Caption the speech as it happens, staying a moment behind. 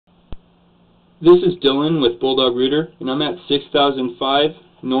This is Dylan with Bulldog Rooter, and I'm at 6005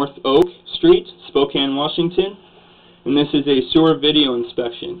 North Oak Street, Spokane, Washington, and this is a sewer video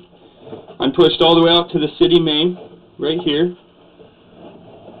inspection. I'm pushed all the way out to the city main, right here.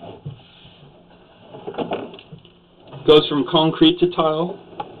 Goes from concrete to tile,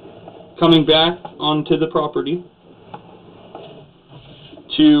 coming back onto the property,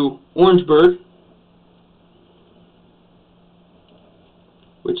 to Orangeburg,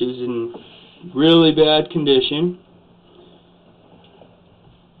 which is in really bad condition.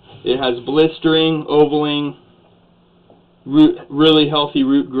 It has blistering, ovaling, really healthy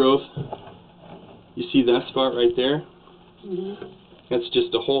root growth. You see that spot right there? Mm-hmm. That's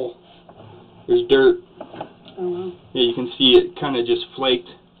just a hole. There's dirt. Oh, wow. Yeah, you can see it kind of just flaked.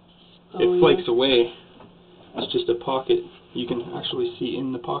 It flakes away. It's just a pocket. You can actually see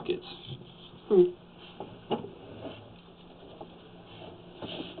in the pockets.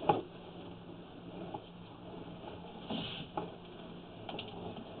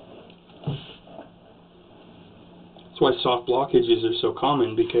 That's why soft blockages are so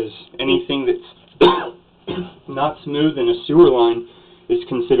common, because anything that's not smooth in a sewer line is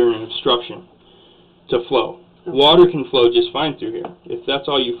considered an obstruction to flow. Okay. Water can flow just fine through here. If that's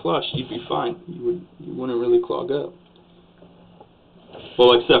all you flush, you'd be fine. You wouldn't really clog up.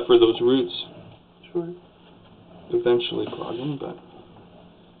 Well, except for those roots. Sure. Eventually clogging, but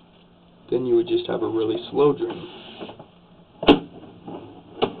then you would just have a really slow drain.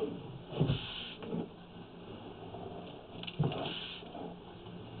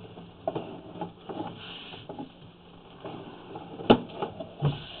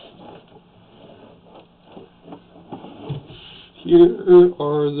 Here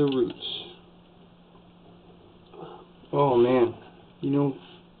are the roots. Oh man, you know,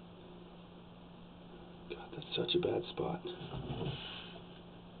 God, that's such a bad spot.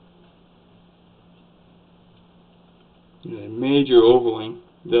 Major ovaling.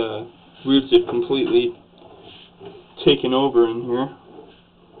 The roots have completely taken over in here.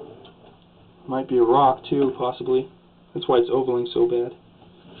 Might be a rock too, possibly. That's why it's ovaling so bad.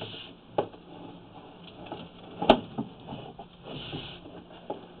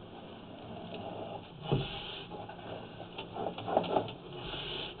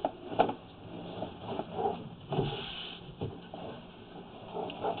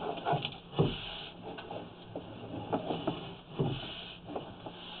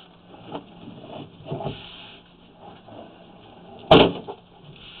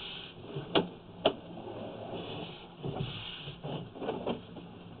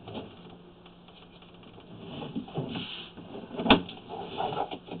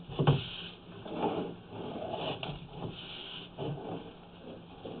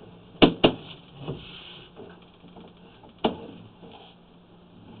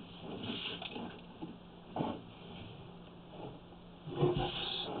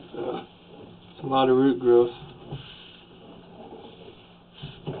 A lot of root growth.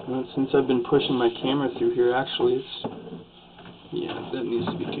 And since I've been pushing my camera through here, actually, yeah, that needs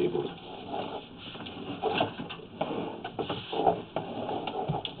to be cabled.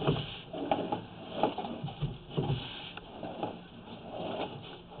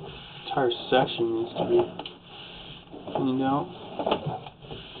 Entire section needs to be cleaned out.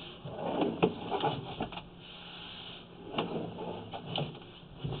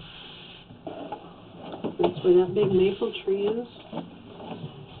 That's where that big maple tree is.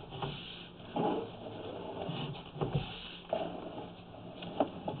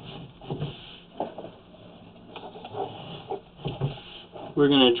 We're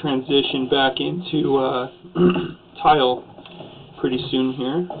going to transition back into tile pretty soon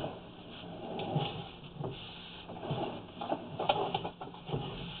here.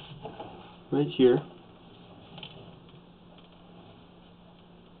 Right here.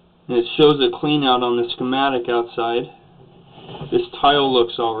 And it shows a clean out on the schematic outside. This tile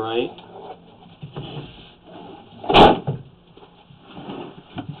looks alright.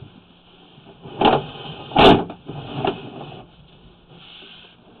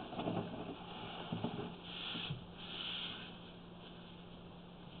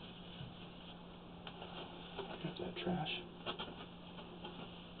 Got that trash.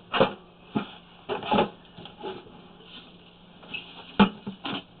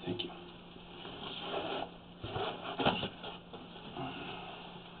 Thank you.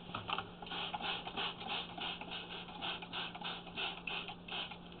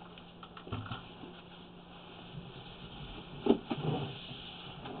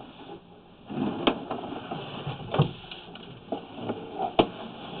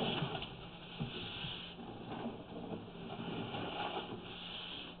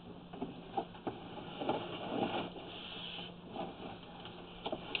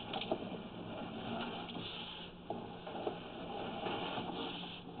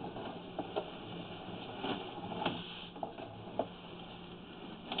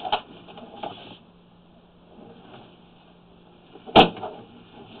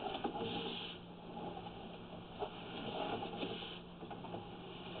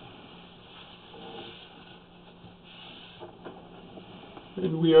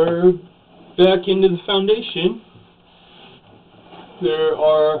 And we are back into the foundation. There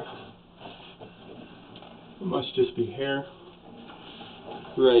must just be hair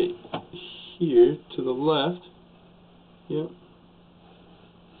right here to the left. Yep.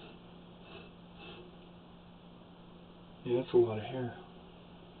 Yeah, that's a lot of hair.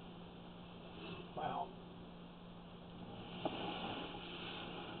 Wow.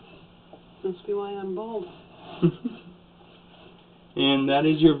 Must be why I'm bald. And that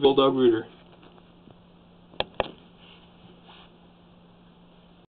is your bulldog rooter.